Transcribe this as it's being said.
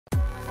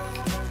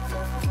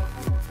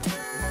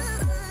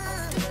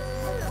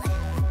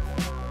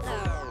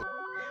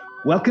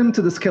Welcome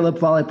to the Scale Up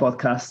Valley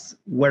podcast,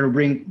 where we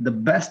bring the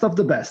best of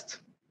the best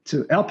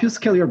to help you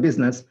scale your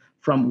business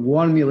from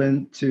 1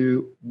 million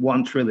to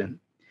 1 trillion.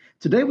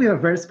 Today, we have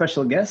a very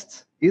special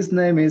guest. His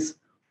name is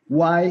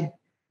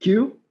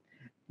YQ,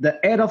 the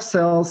head of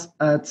sales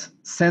at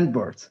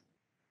Sendbird.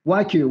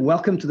 YQ,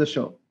 welcome to the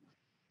show.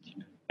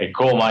 Hey,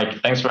 cool,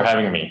 Mike. Thanks for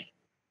having me.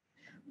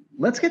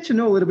 Let's get to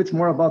know a little bit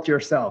more about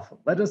yourself.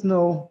 Let us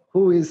know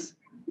who is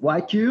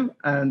YQ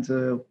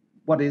and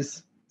what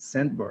is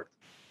Sendbird.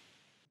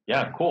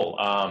 Yeah, cool.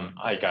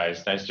 Hi,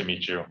 guys. Nice to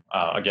meet you.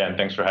 Again,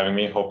 thanks for having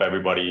me. Hope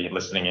everybody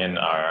listening in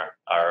are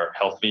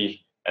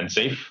healthy and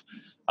safe.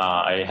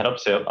 I head up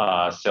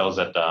sales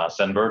at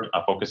Sendbird,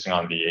 focusing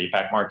on the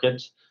APAC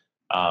market.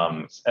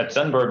 At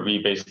Sendbird, we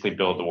basically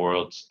build the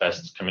world's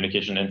best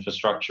communication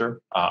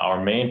infrastructure.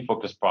 Our main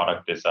focus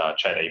product is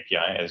Chat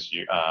API,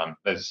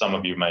 as some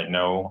of you might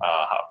know,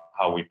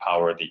 how we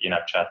power the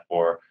in-app chat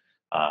for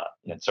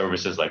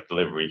services like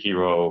Delivery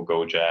Hero,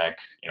 Gojek,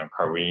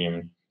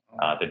 Careem,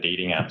 the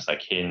dating apps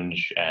like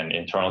Hinge, and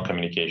internal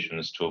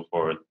communications tool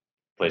for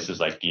places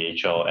like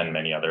DHL and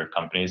many other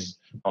companies,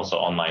 also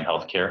online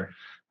healthcare.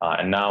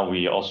 And now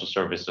we also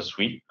service a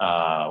suite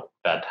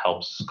that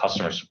helps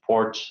customer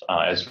support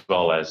as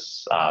well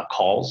as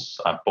calls,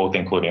 both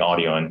including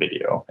audio and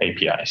video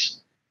APIs.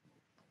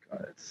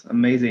 It's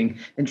amazing.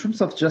 In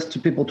terms of just to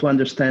people to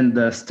understand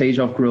the stage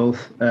of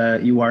growth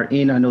you are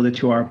in, I know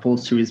that you are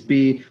post Series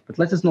B, but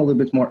let us know a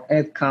little bit more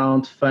head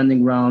count,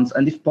 funding rounds,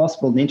 and if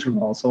possible, the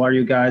interval. So are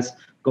you guys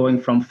going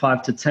from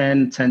 5 to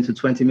 10, 10 to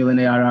 20 million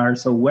ARR?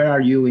 So where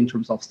are you in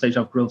terms of stage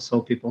of growth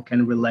so people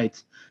can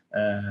relate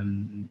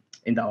in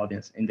the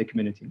audience, in the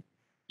community?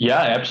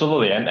 Yeah,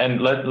 absolutely.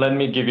 And let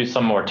me give you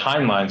some more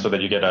timeline so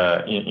that you get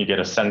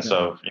a sense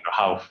of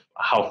how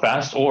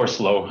fast or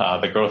slow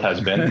the growth has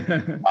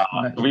been.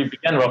 We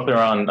began roughly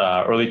around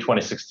early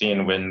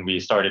 2016 when we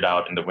started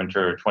out in the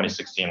winter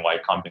 2016 Y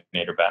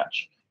Combinator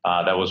batch.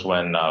 That was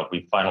when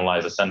we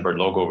finalized the Sendbird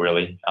logo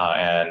really,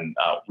 and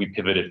we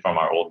pivoted from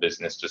our old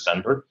business to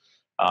Sendbird.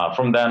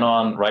 From then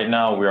on, right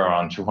now we are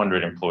on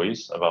 200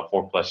 employees, about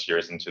 4+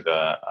 years into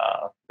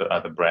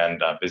the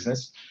brand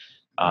business.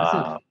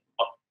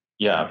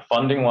 Yeah,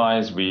 funding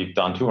wise, we've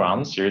done 2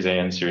 rounds, Series A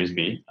and Series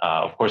B.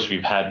 Of course,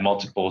 we've had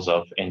multiples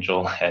of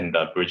angel and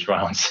bridge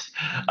rounds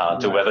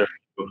to weather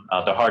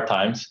the hard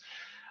times.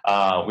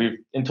 We've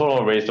in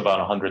total raised about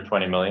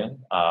 120 million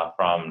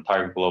from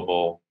Target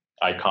Global,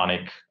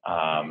 Iconic,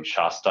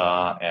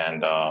 Shasta,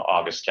 and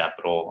August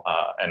Capital,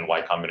 and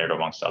Y Combinator,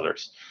 amongst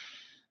others.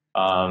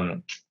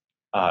 And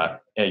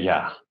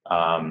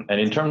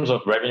in terms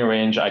of revenue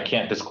range, I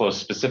can't disclose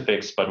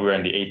specifics, but we're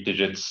in the 8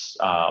 digits.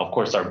 Of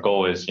course, our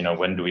goal is,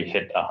 when do we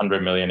hit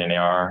 100 million in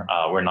ARR?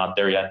 We're not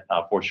there yet,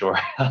 for sure,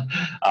 but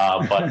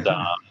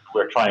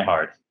we're trying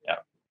hard. Yeah.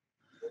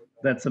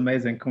 That's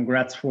amazing.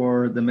 Congrats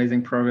for the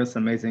amazing progress,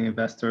 amazing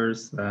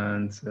investors,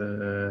 and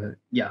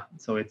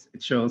so it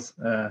shows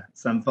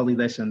some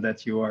validation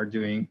that you are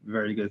doing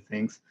very good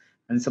things.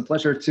 And it's a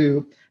pleasure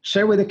to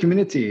share with the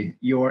community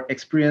your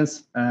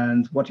experience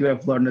and what you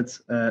have learned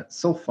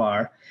so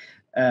far.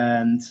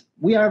 And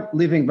we are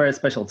living very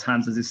special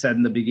times, as you said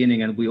in the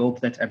beginning, and we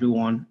hope that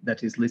everyone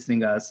that is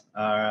listening us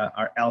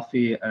are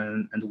healthy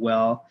and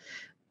well.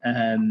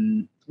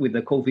 And with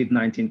the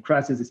COVID-19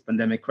 crisis, this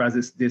pandemic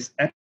crisis, this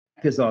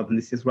episode, and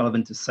this is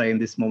relevant to say in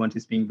this moment,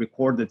 is being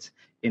recorded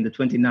in the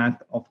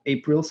 29th of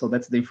April. So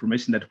that's the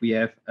information that we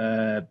have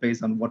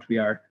based on what we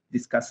are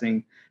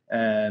discussing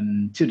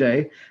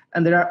today.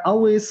 And there are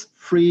always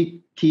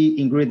 3 key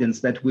ingredients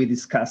that we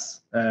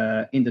discuss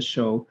in the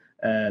show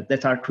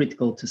that are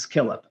critical to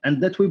scale up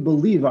and that we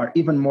believe are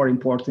even more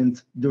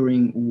important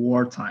during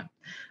wartime.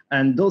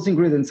 And those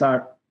ingredients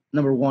are,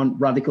 number 1,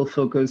 radical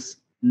focus,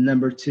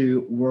 number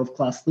 2,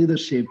 world-class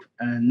leadership,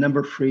 and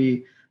number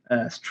 3,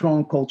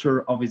 strong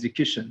culture of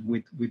execution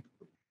with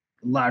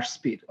large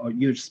speed or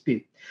huge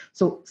speed.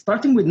 So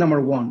starting with number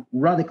 1,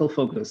 radical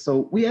focus.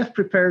 So we have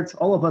prepared,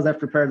 all of us have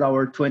prepared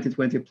our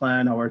 2020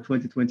 plan, our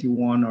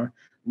 2021 or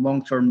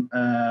long-term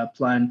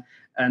plan.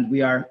 And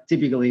we are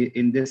typically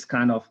in this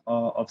kind of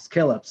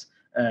scale-ups,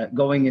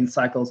 going in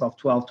cycles of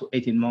 12 to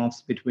 18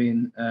 months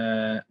between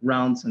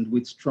rounds and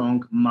with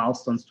strong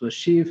milestones to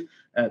achieve,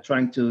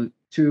 trying to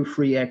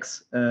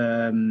 2-3x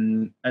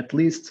at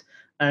least.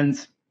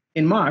 And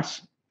in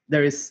March,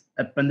 there is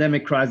a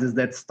pandemic crisis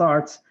that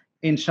starts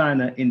in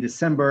China in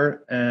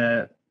December,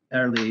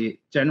 early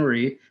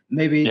January.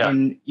 Maybe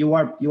you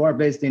are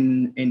based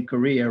in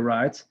Korea,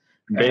 right?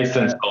 Based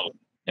in Seoul,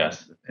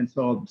 yes. And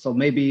so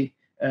maybe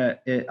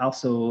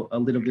also a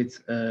little bit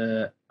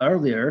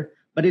earlier,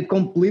 but it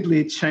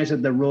completely changed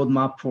the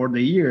roadmap for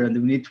the year, and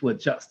we need to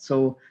adjust.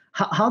 So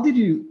how did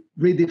you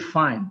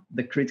redefine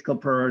the critical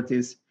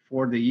priorities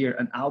for the year,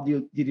 and how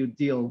did you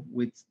deal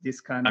with this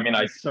kind of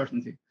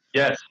uncertainty?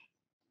 Yes.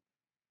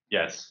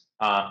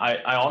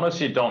 I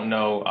honestly don't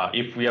know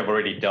if we have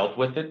already dealt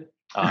with it,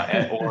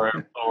 or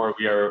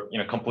we are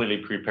completely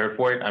prepared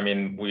for it. I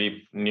mean,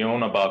 we've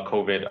known about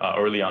COVID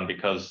early on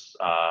because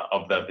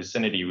of the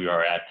vicinity we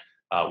are at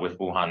with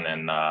Wuhan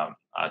and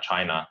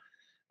China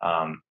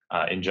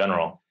in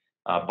general.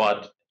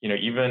 But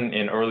even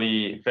in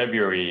early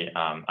February,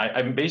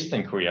 I'm based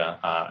in Korea,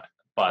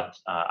 but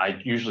I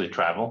usually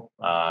travel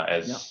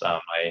as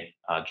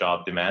my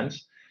job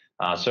demands.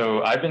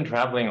 So I've been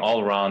traveling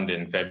all around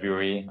in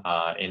February,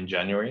 in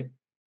January,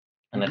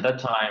 and at that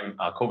time,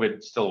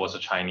 COVID still was a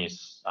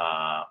Chinese,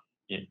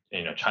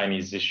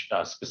 Chinese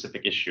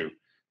specific issue.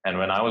 And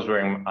when I was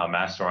wearing a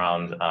mask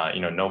around,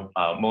 no,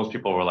 most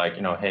people were like,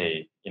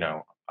 hey,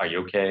 are you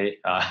okay?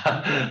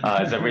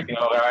 Is everything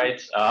all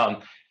right?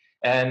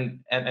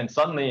 And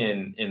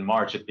suddenly in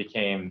March, it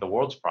became the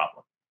world's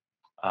problem.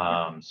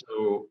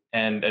 So,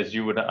 and as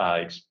you would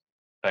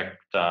expect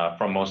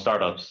from most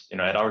startups,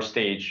 at our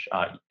stage,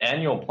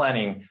 annual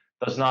planning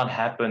does not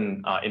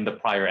happen in the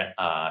prior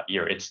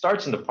year. It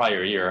starts in the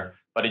prior year,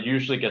 but it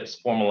usually gets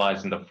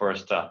formalized in the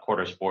first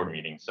quarter's board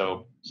meeting.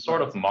 So,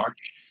 sort of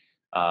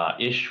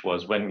March-ish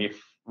was when we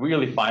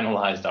really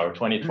finalized our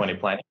 2020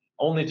 planning,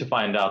 only to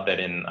find out that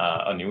in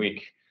a new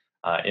week,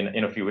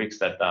 in a few weeks,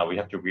 that we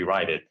have to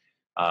rewrite it.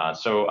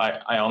 So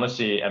I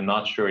honestly am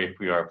not sure if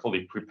we are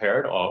fully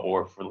prepared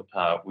or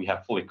if we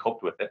have fully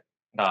coped with it.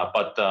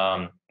 But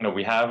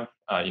we have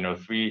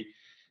three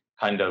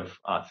kind of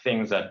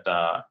things that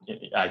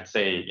I'd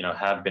say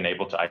have been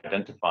able to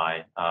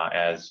identify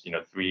as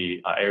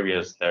three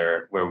areas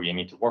there where we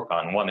need to work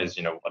on. One is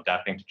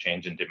adapting to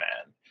change in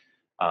demand,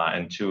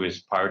 and two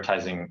is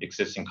prioritizing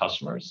existing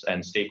customers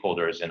and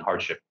stakeholders in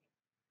hardship.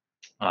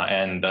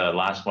 And the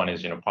last one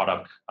is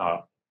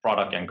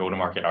product and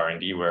go-to-market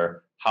R&D,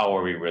 where how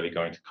are we really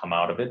going to come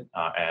out of it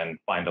and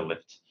find a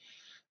lift?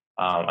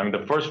 I mean,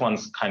 the first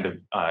one's kind of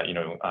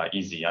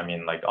easy. I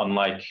mean, like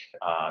unlike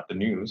the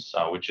news,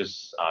 which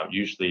is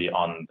usually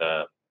on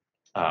the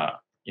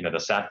the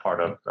sad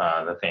part of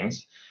the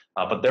things,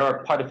 but there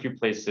are quite a few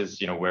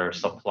places where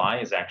supply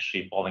is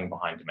actually falling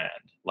behind demand,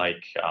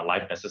 like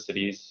life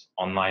necessities,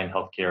 online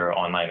healthcare,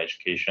 online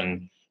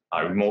education,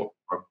 remote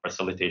work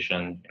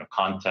facilitation,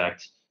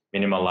 contact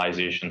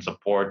minimalization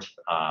support,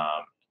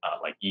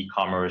 like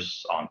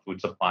e-commerce on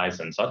food supplies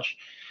and such.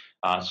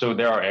 So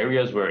there are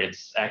areas where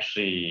it's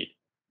actually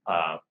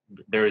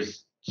there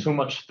is too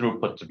much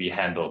throughput to be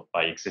handled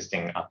by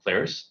existing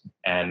players,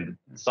 and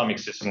some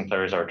existing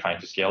players are trying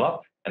to scale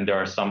up, and there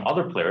are some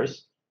other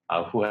players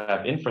who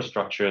have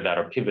infrastructure that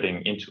are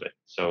pivoting into it.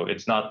 So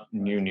it's not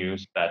new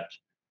news that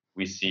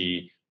we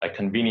see like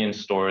convenience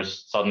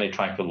stores suddenly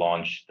trying to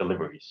launch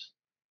deliveries,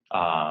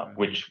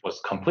 which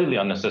was completely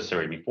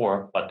unnecessary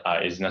before, but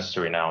is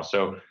necessary now.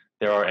 So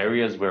there are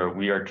areas where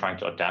we are trying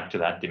to adapt to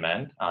that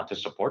demand to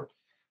support.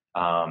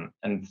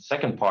 And the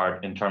second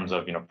part, in terms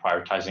of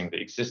prioritizing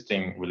the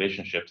existing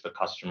relationships, the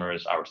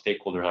customers, our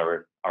stakeholders,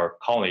 our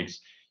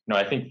colleagues,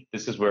 I think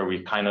this is where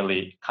we kind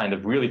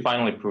of really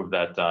finally prove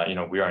that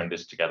we are in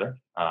this together.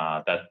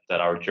 That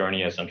our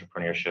journey as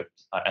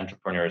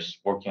entrepreneurs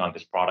working on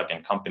this product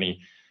and company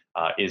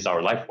is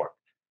our life work,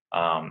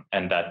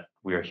 and that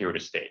we are here to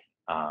stay.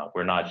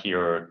 We're not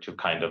here to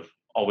kind of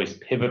always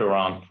pivot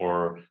around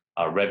for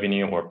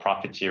revenue or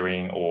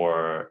profiteering,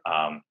 or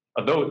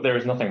although there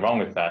is nothing wrong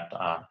with that.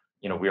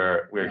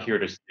 We're here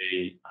to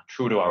stay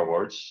true to our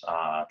words,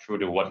 true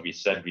to what we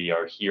said we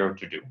are here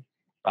to do,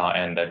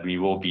 and that we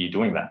will be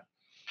doing that.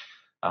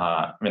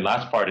 I mean,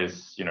 last part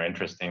is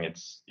interesting.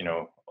 It's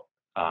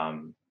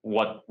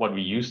what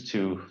we used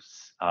to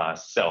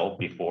sell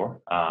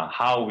before,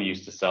 how we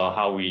used to sell,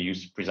 how we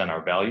used to present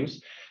our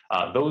values.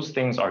 Those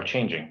things are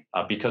changing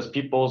because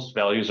people's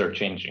values are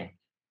changing.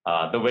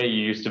 The way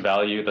you used to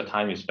value the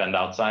time you spend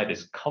outside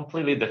is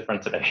completely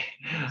different today.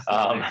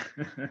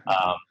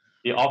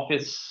 The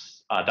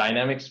office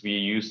dynamics we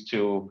used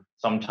to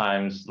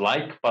sometimes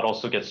like, but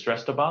also get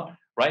stressed about.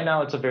 Right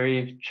now, it's a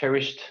very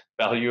cherished,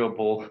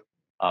 valuable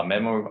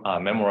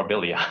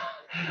memorabilia,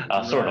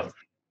 sort of.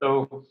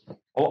 So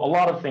a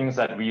lot of things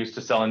that we used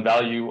to sell and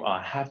value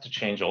have to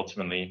change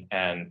ultimately,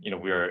 and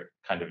we're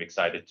kind of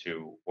excited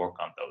to work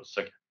on those.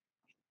 So